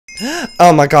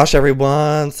Oh my gosh,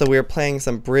 everyone. So we're playing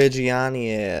some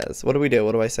Bridgianias. What do we do?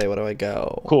 What do I say? What do I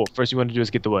go? Cool. First you want to do is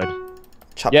get the wood.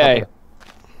 Chop, Yay. chop,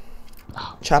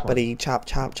 Oh, choppity, chop,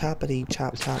 chop, choppity,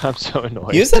 chop, chop. I'm so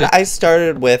annoyed. You said I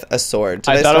started with a sword.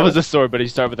 Did I thought start it was with... a sword, but you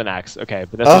start with an axe. Okay,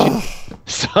 but that's Ugh.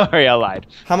 Sorry, I lied.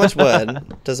 How much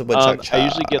wood does a woodchuck chop? I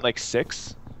usually get like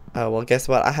 6. Oh, well, guess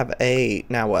what? I have 8.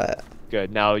 Now what?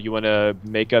 Good. Now you want to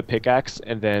make a pickaxe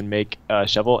and then make a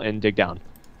shovel and dig down.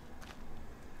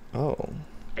 Oh.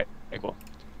 Okay, cool.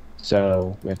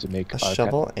 So we have to make A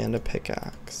shovel and a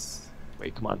pickaxe.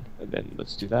 Wait, come on. And then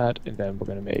let's do that, and then we're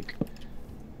gonna make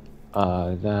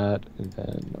that, and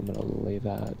then I'm gonna lay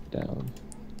that down.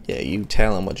 Yeah, you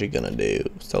tell him what you're gonna do,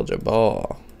 soldier boy.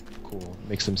 Cool.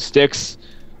 Make some sticks,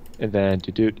 and then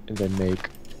and then make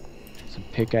some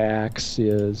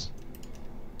pickaxes,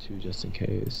 2 just in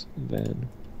case, and then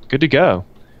good to go.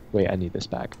 Wait, I need this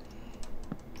back.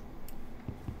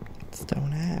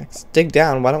 Stone axe. Dig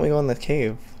down. Why don't we go in the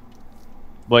cave?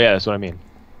 Well, yeah, that's what I mean.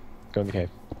 Go in the cave.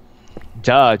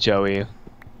 Duh, Joey.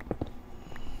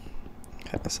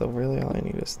 Okay, so really all I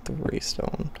need is 3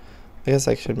 stone. I guess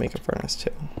I should make a furnace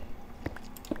too.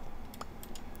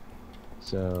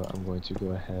 So I'm going to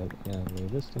go ahead and lay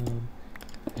this down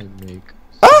and make.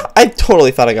 Ah! I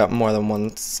totally thought I got more than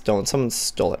 1 stone. Someone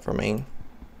stole it from me.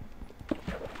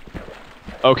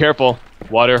 Oh, careful!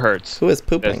 Water hurts. Who is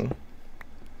pooping?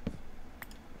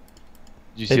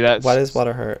 Did you see that? Why does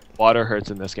water hurt? Water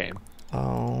hurts in this game.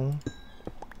 Oh.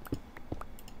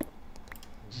 What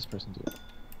does this person do?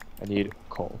 I need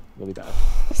coal really bad.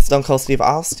 Stone Cold Steve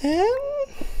Austin?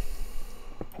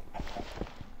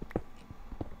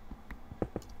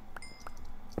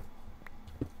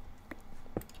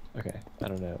 Okay, I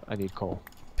don't know. I need coal.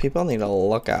 People need to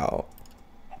look out.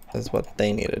 Is what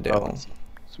they need to do. Oh,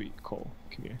 sweet coal.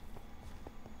 Come here.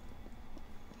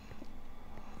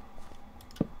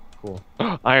 Cool.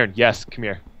 Iron. Yes. Come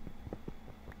here.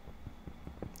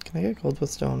 Can I get gold with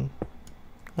stone?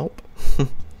 Nope.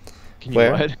 Can you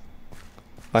Where? what?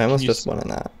 I almost just won in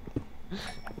that.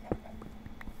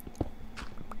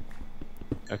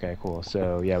 Okay, cool.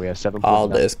 So yeah, we have 7. All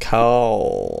this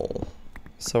coal.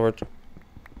 So we're.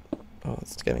 Oh,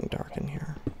 it's getting dark in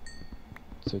here.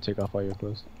 So take off all your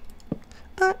clothes.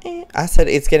 I said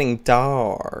it's getting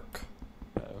dark.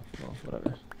 Oh, well,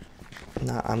 whatever.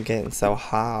 Nah, I'm getting so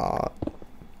hot.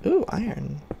 Ooh,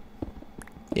 iron.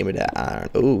 Give me that iron.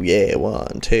 Ooh, yeah.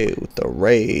 1, 2,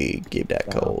 3. Give that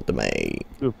coal to me.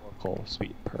 Ooh, more coal.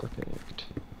 Sweet. Perfect.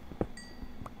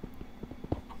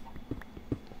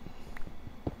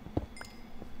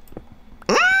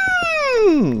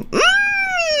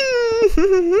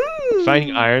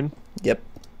 Finding iron? Yep.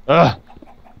 Ugh.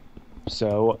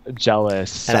 So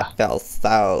jealous. And it felt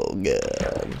so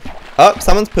good. Oh,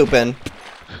 someone's pooping.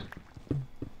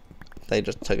 They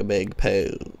just took a big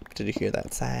poop. Did you hear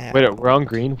that sound? Wait, we're on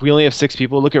green? We only have 6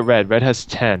 people? Look at red. Red has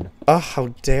 10. Oh, how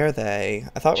dare they?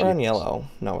 I thought we were on yellow.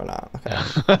 No, we're not.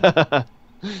 Okay.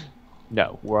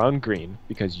 No, we're on green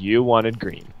because you wanted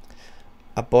green.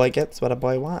 A boy gets what a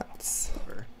boy wants.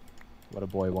 What a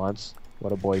boy wants,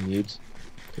 what a boy needs,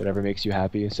 whatever makes you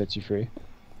happy and sets you free.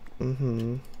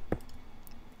 Mm-hmm.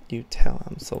 You tell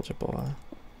him, soldier boy.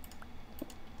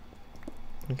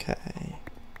 Okay.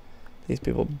 These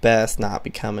people best not be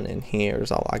coming in here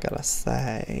is all I gotta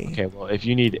say. Okay, well, if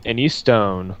you need any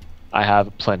stone, I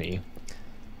have plenty.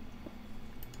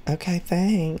 Okay,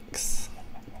 thanks.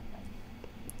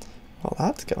 While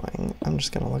that's going, I'm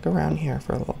just gonna look around here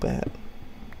for a little bit.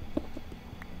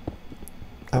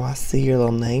 Oh, I see your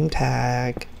little name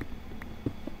tag.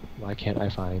 Why can't I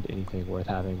find anything worth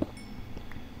having?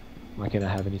 Why can't I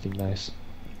have anything nice?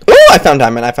 Ooh, I found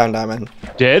diamond, I found diamond.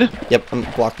 Did? Yep, I'm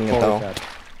blocking it though. Crap.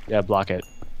 Yeah, block it.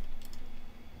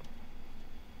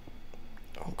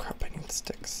 Oh crap, I need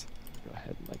sticks. Go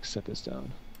ahead and like set this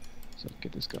down. So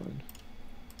get this going.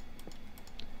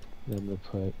 Then I'm gonna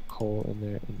put coal in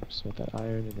there and smelt that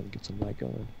iron and then get some light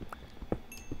going.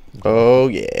 Oh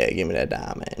yeah, give me that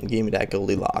diamond. Give me that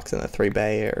Goldilocks and the 3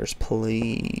 bears,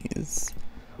 please.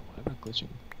 Why am I glitching?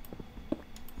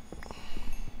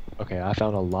 Okay, I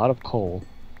found a lot of coal.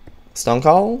 Stone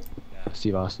coal? Yeah,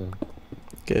 Steve Austin.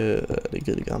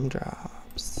 Good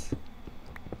gumdrops.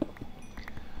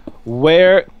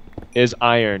 Where is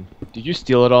iron? Did you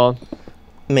steal it all?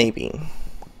 Maybe.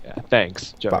 Yeah,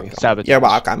 thanks, Joey. Welcome. Sabotage. You're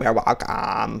welcome, you're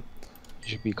welcome. You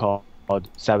should be called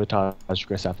Sabotage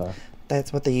Grisefa.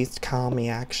 That's what they used to call me,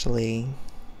 actually.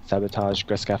 Sabotage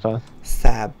Grisefa?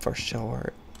 Sab for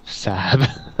short. Sab.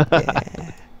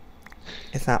 Yeah.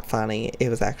 It's not funny. It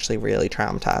was actually really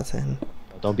traumatizing.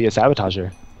 Don't be a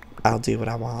sabotager. I'll do what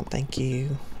I want, thank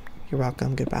you. You're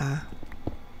welcome, goodbye.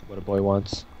 What a boy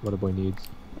wants, what a boy needs.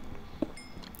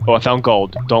 Oh, I found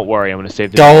gold. Don't worry, I'm gonna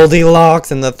save the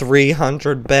Goldilocks and the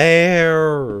 300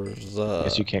 bears.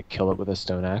 Guess you can't kill it with a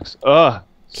stone axe. Ugh,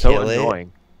 so Kill it?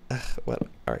 annoying. Ugh, what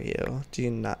are you? Do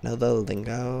you not know the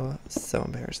lingo? So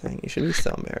embarrassing. You should be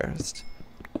so embarrassed.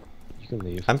 You can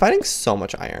leave. I'm finding so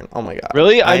much iron. Oh my god.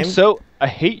 Really? I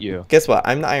hate you. Guess what?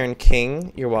 I'm the Iron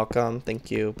King. You're welcome. Thank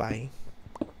you. Bye.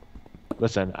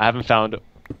 Listen, I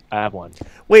have one.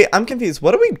 Wait, I'm confused.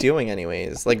 What are we doing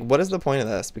anyways? Like, what is the point of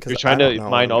this? Because You're trying I don't to know what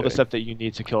mine I'm all the doing. stuff that you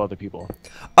need to kill other people.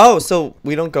 Oh, so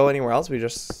we don't go anywhere else? We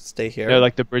just stay here? No,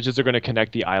 like the bridges are going to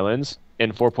connect the islands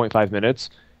in 4.5 minutes,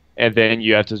 and then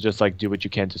you have to just like do what you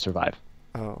can to survive.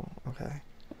 Oh, okay.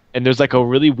 And there's like a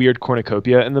really weird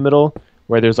cornucopia in the middle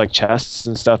where there's like chests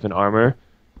and stuff and armor,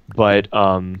 but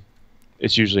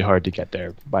it's usually hard to get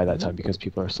there by that time because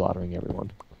people are slaughtering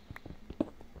everyone.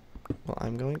 Well,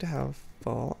 I'm going to have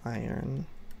full iron.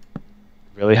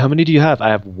 Really? How many do you have? I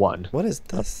have one. What is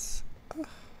this?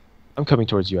 I'm coming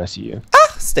towards USEU.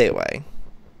 Ah! Stay away.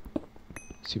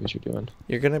 See what you're doing.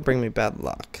 You're gonna bring me bad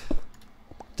luck.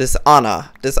 Dishonor.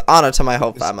 Dishonor to my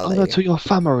whole family. Honor to your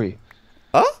family.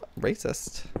 Oh,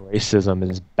 racist. Racism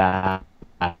is bad.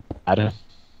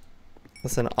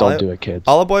 Listen, Don't do it, kids.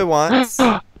 all a boy wants...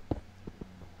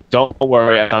 Don't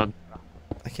worry.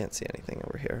 I can't see anything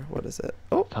over here. What is it?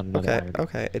 Oh, Found another okay, iron.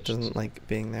 okay. It doesn't like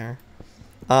being there.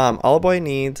 All a boy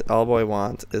needs, all a boy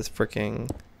wants is freaking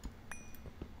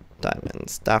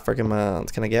diamonds. Da freaking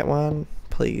moons. Can I get one?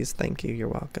 Please, thank you. You're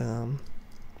welcome.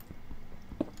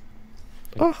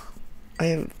 Oh, I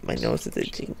have my nose is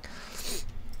itching.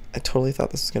 I totally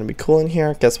thought this was gonna be cool in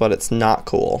here. Guess what? It's not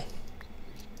cool.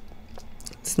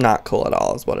 It's not cool at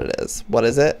all. Is what it is. What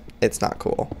is it? It's not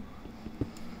cool.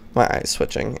 My eye's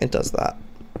switching. It does that.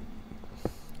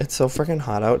 It's so freaking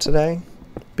hot out today.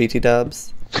 BT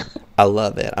dubs. I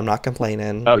love it. I'm not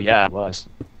complaining. Oh yeah, it was.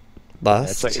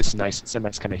 Lust. It's nice. It's a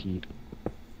nice kind of heat.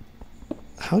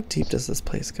 How deep does this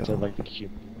place go? So like the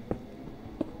cube.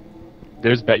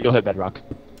 You'll hit bedrock.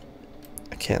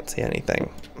 I can't see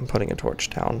anything. I'm putting a torch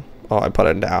down. Oh, I put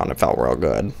it down. It felt real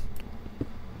good.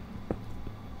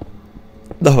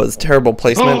 That was terrible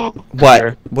placement. What?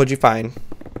 Here. What'd you find?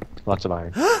 Lots of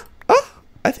iron. Oh,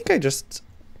 I think I just...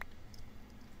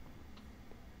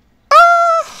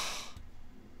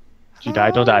 Did you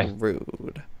die? Don't die.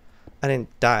 Rude. I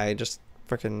didn't die. I just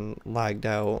freaking lagged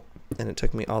out, and it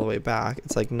took me all the way back.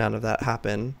 It's like none of that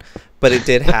happened, but it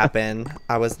did happen.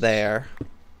 I was there.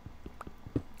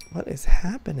 What is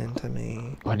happening to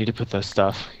me? Oh, I need to put those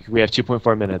stuff. We have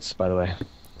 2.4 minutes, by the way.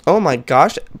 Oh my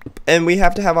gosh. And we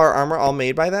have to have our armor all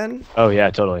made by then? Oh yeah,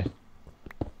 totally.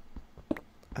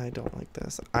 I don't like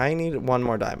this. I need one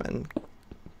more diamond.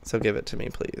 So give it to me,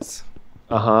 please.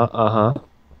 Uh-huh.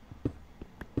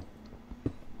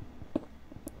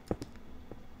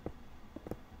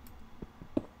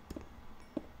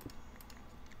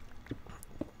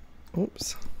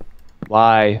 Oops.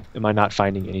 Why am I not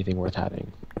finding anything worth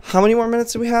having? How many more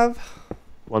minutes do we have?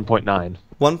 1.9.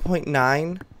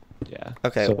 1.9? Yeah.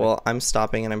 Okay, So, well, I'm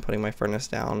stopping and I'm putting my furnace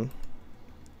down.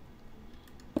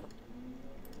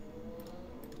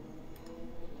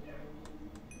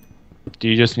 do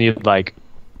you just need like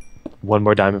one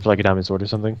more diamond for like a diamond sword or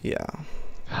something? Yeah.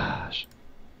 Gosh.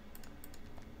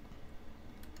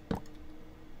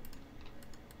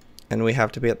 And we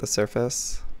have to be at the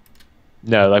surface.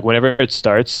 No, like whenever it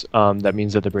starts, that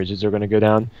means that the bridges are going to go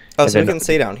down. Oh, and so we then- can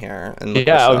stay down here and look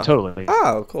Yeah, for oh, stuff. totally.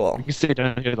 Oh, cool. We can stay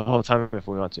down here the whole time if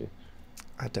we want to.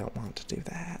 I don't want to do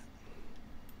that.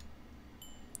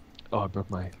 Oh, I broke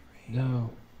my... No.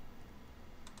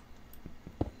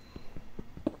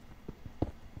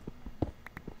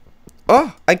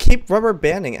 Oh, I keep rubber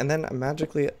banding and then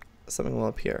magically something will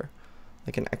appear.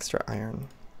 Like an extra iron.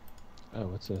 Oh,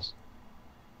 what's this?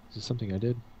 Is this something I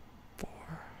did? 4.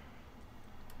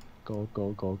 Gold,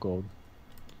 gold, gold, gold.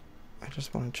 I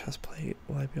just want a chest plate.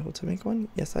 Will I be able to make one?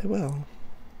 Yes, I will.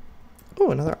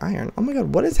 Oh, another iron. Oh my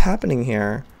god, what is happening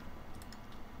here?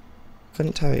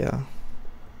 Couldn't tell you.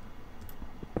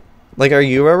 Like, are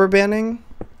you rubber banding?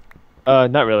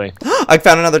 Not really. I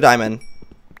found another diamond.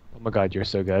 Oh my god, you're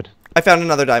so good. I found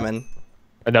another diamond.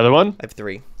 Another one? I have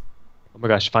 3. Oh my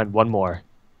gosh, find one more.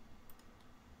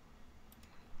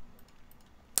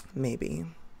 Maybe.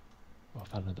 Oh, I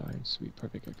found another iron. Sweet,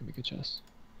 perfect. I can make a chest.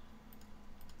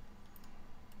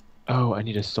 Oh, I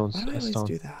need a stone. Why do I A always stone.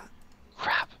 do that?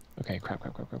 Crap. Okay, crap.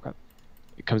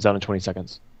 It comes down in 20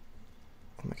 seconds.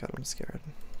 Oh my god, I'm scared.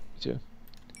 Me too.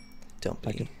 Don't If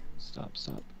I be. can stop.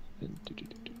 Then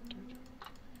if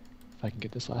I can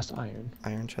get this last iron.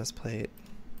 Iron chest plate.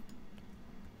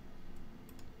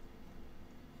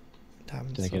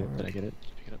 Diamond Did I get it? sword. Did I get it? Did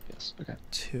you pick it up? Yes. Okay.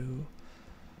 2.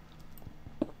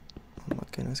 Oh my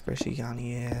goodness gracious,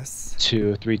 Yanni, yes.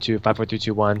 2, 3, 2, 5, 4, 3,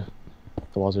 2, 1.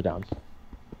 The walls are down.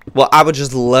 Well, I would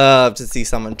just love to see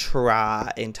someone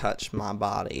try and touch my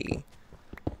body.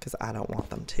 Because I don't want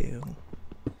them to.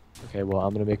 Okay, well,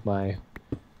 I'm gonna make my...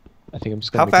 I think I'm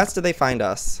just gonna How fast do they find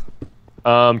us?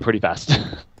 Pretty fast.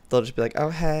 They'll just be like, oh,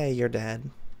 hey, you're dead.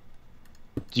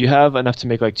 Do you have enough to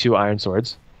make, like, 2 iron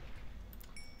swords?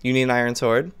 You need an iron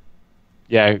sword?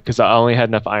 Yeah, because I only had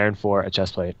enough iron for a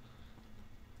chest plate.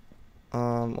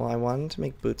 Well, I wanted to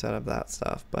make boots out of that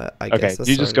stuff, but I Okay, guess the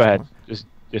you just sword go is ahead.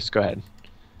 more- Just go ahead.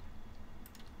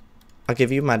 I'll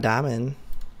give you my diamond.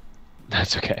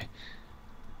 That's okay.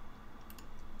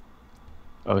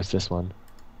 Oh, it's this one.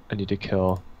 I need to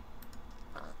kill.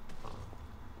 I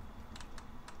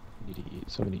need to eat,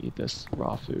 so I'm gonna eat this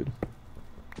raw food.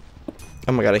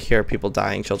 Oh my god, I hear people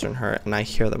dying, children hurt, and I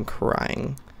hear them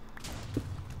crying.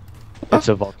 It's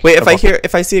a volcano. Wait,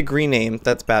 if I see a green name,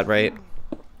 that's bad, right?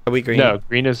 Are we green? No,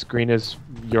 green is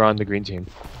you're on the green team.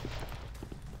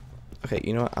 Okay,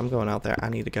 you know what? I'm going out there. I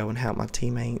need to go and help my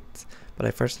teammates, but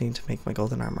I first need to make my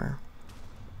golden armor.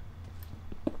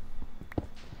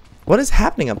 What is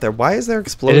happening up there? Why is there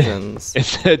explosions?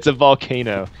 It's a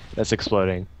volcano that's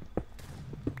exploding.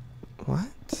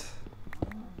 What?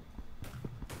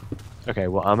 Okay,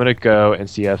 well I'm gonna go and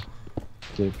see if.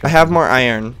 I have more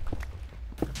iron.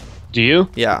 Do you?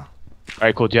 Yeah. All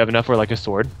right, cool. Do you have enough for like a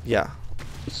sword? Yeah.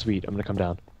 Sweet. I'm gonna come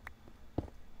down.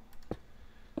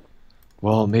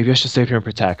 Well, maybe I should stay up here and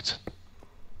protect.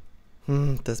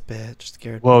 This bitch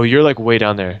scared Whoa, me. you're like way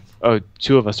down there. Oh,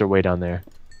 2 of us are way down there.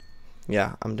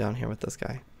 Yeah, I'm down here with this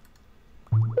guy.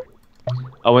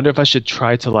 I wonder if I should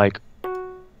try to like.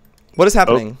 What is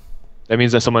happening? That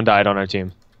means that someone died on our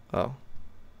team. Oh.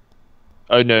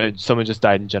 Oh no, someone just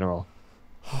died in general.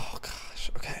 Oh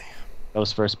gosh. Okay. That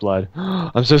was first blood.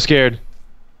 I'm so scared.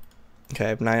 Okay, I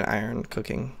have 9 iron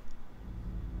cooking.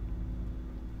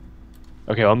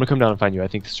 Okay, well, I'm gonna come down and find you. I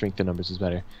think the strength in numbers is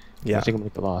better. Yeah. I think I'm gonna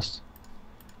get lost.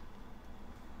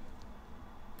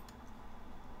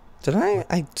 Did I?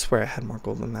 I swear I had more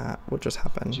gold than that. What just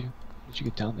happened? How'd you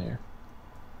get down there?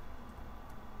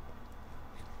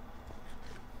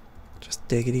 Just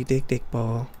diggity dig dig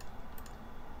ball.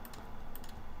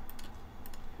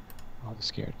 Oh, I'm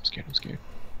scared. I'm scared.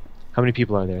 How many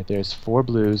people are there? There's 4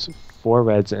 blues, 4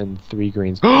 reds, and 3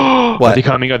 greens. Are What? they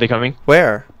coming? Are they coming?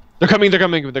 Where? They're coming. They're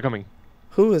coming. They're coming.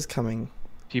 Who is coming?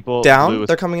 People Down? blue is-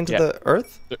 They're coming into yeah, the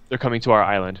earth? They're coming to our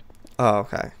island. Oh,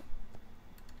 okay.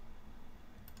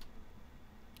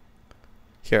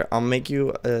 Here, I'll make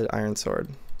you an iron sword.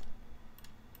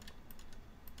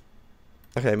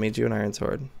 Okay, I made you an iron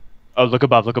sword. Oh, look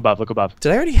above. Look above. Look above.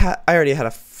 Did I already have? I already had a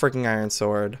freaking iron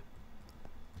sword.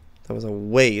 That was a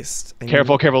waste.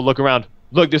 Careful. Careful. Look around.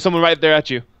 Look, there's someone right there at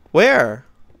you. Where?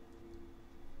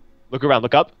 Look around.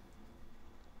 Look up.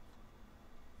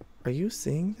 Are you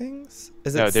seeing things?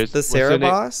 Is No, it there's- the what's Sarah her name?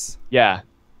 boss? Yeah.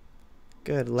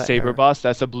 Good. Let Saber her. boss.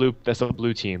 That's a blue. That's a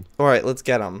blue team. All right, let's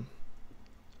get him.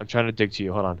 I'm trying to dig to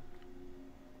you. Hold on.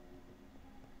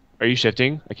 Are you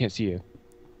shifting? I can't see you.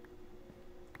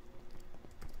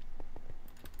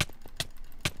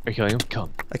 Are you killing him? Kill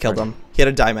him. I killed him. He had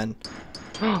a diamond.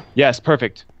 Yes,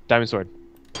 perfect. Diamond sword.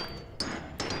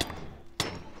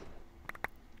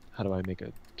 How do I make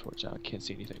a torch out? I can't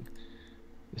see anything.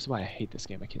 This is why I hate this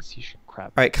game. I can't see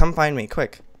crap. All right, come find me,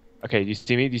 quick. Okay, do you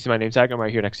see me? Do you see my name tag? I'm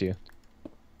right here next to you.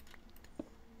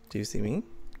 Do you see me?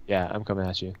 Yeah, I'm coming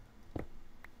at you.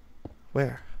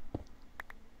 Where?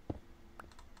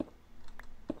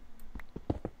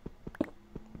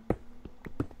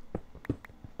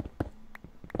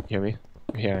 You hear me?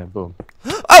 Here I am. Boom.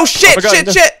 Oh shit! my God, shit!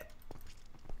 no. Shit!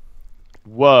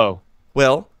 Whoa.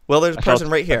 Will, there's a I felt- person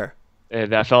right here.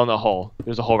 That fell in the hole.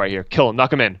 There's a hole right here. Kill him.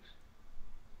 Knock him in.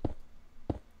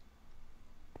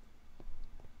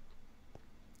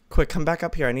 Quick, come back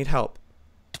up here. I need help.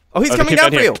 Oh, he's Oh, they coming came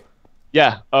down down for here. you.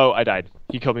 Yeah. Oh, I died.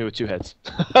 He killed me with 2 hits.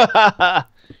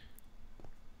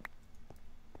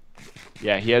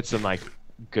 Yeah, he had some like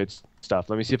good stuff.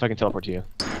 Let me see if I can teleport to you.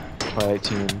 Twilight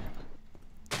team.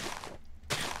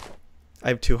 I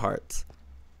have 2 hearts.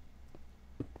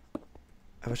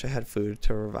 I wish I had food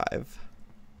to revive.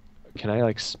 Can I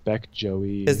like spec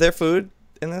Joey? Is there food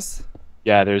in this?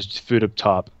 Yeah, there's food up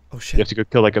top. Oh You shit. have to go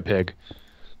kill like a pig.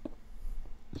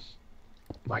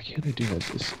 Why can't I do this?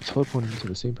 It's teleporting into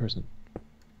the same person.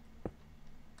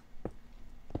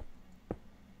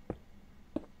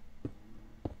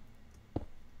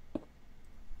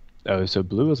 Oh, so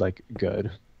blue is like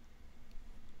good.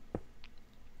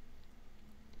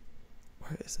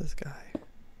 Where is this guy?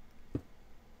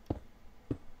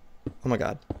 Oh my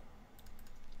god.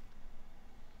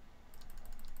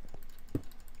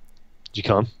 Did you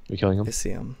kill him? Are you killing him? I see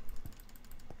him.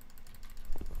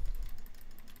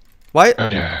 What?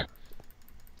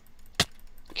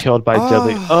 Killed by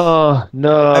deadly. Oh. Oh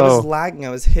no! I was lagging. I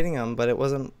was hitting him, but it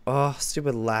wasn't. Oh,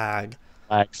 stupid lag.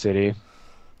 Black City.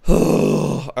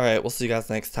 All right, we'll see you guys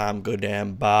next time. Good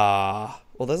damn bah.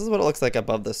 Well, this is what it looks like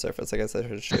above the surface. I guess I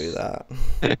should show you that.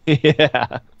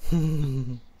 Yeah.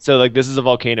 So like this is a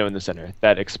volcano in the center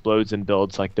that explodes and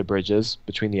builds like the bridges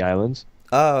between the islands.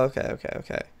 Oh, okay. Yeah,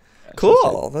 so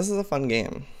Cool. This is a fun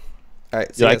game. All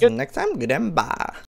right, see you like guys it? next time. Good damn bah.